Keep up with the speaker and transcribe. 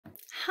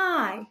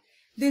Hi,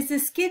 this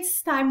is Kids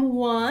Time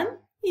 1,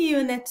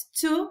 Unit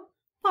 2,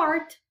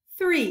 Part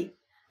 3,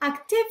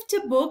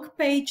 Activity Book,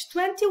 page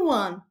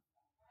 21.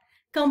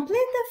 Complete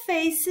the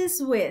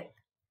faces with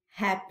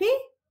happy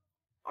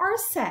or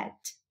sad.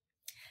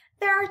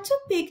 There are two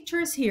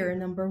pictures here,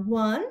 number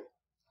 1 and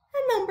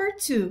number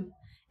 2,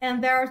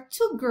 and there are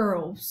two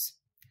girls.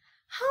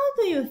 How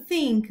do you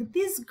think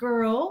this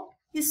girl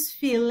is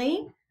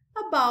feeling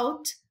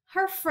about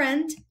her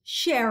friend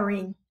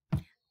sharing?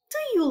 Do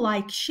you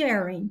like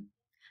sharing?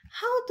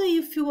 How do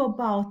you feel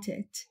about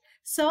it?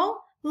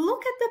 So,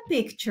 look at the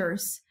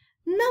pictures.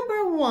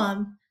 Number 1,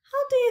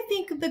 how do you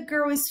think the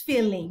girl is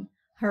feeling?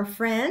 Her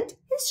friend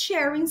is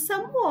sharing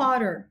some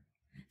water.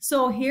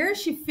 So here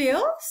she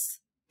feels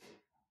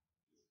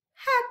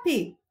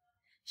happy.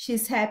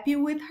 She's happy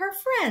with her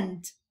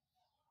friend.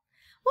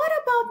 What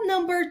about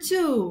number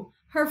 2?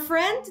 Her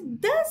friend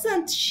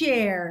doesn't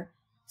share.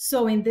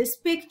 So in this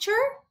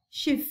picture,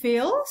 she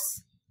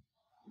feels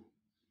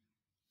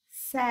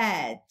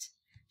sad.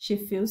 She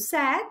feels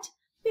sad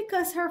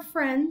because her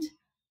friend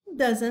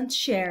doesn't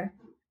share.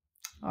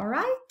 All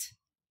right?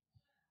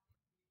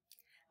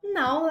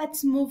 Now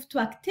let's move to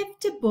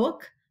Activity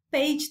Book,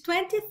 page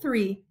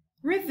 23.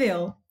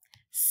 Review.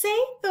 Say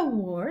the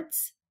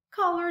words,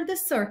 color the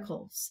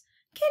circles.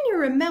 Can you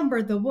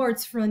remember the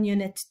words from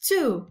Unit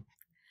 2?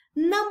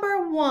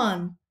 Number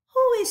 1,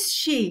 who is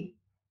she?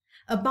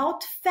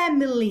 About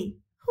family,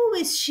 who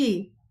is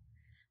she?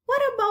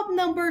 What about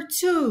number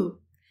 2?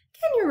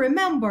 Can you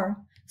remember?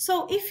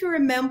 So if you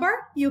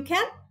remember, you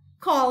can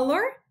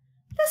color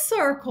the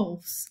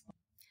circles.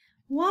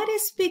 What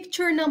is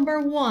picture number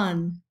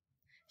 1?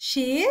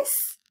 She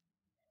is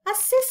a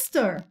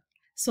sister.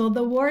 So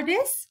the word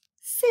is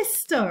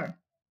sister.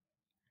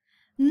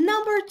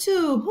 Number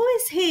 2, who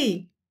is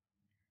he?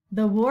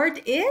 The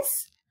word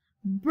is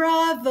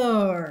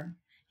brother.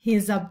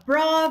 He's a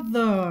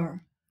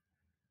brother.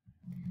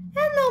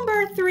 And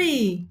number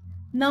 3.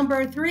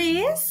 Number 3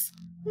 is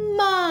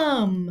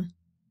mom.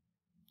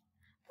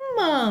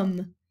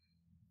 Mom.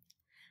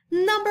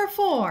 Number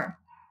 4.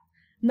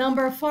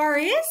 Number 4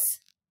 is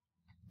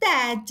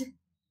dad.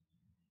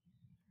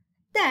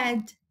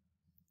 Dad.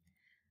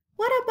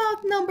 What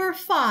about number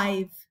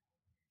 5?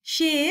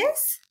 She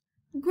is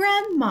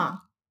grandma.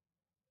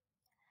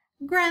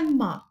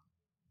 Grandma.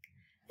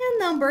 And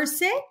number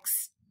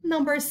 6?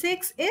 Number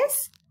 6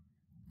 is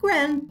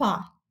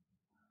grandpa.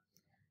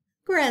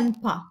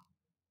 Grandpa.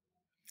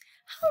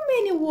 How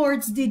many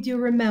words did you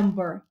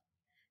remember?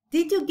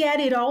 Did you get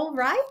it all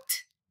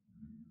right?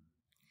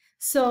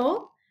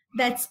 So,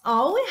 that's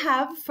all we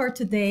have for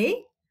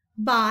today.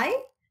 Bye,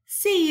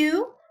 see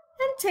you,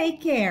 and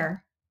take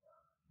care.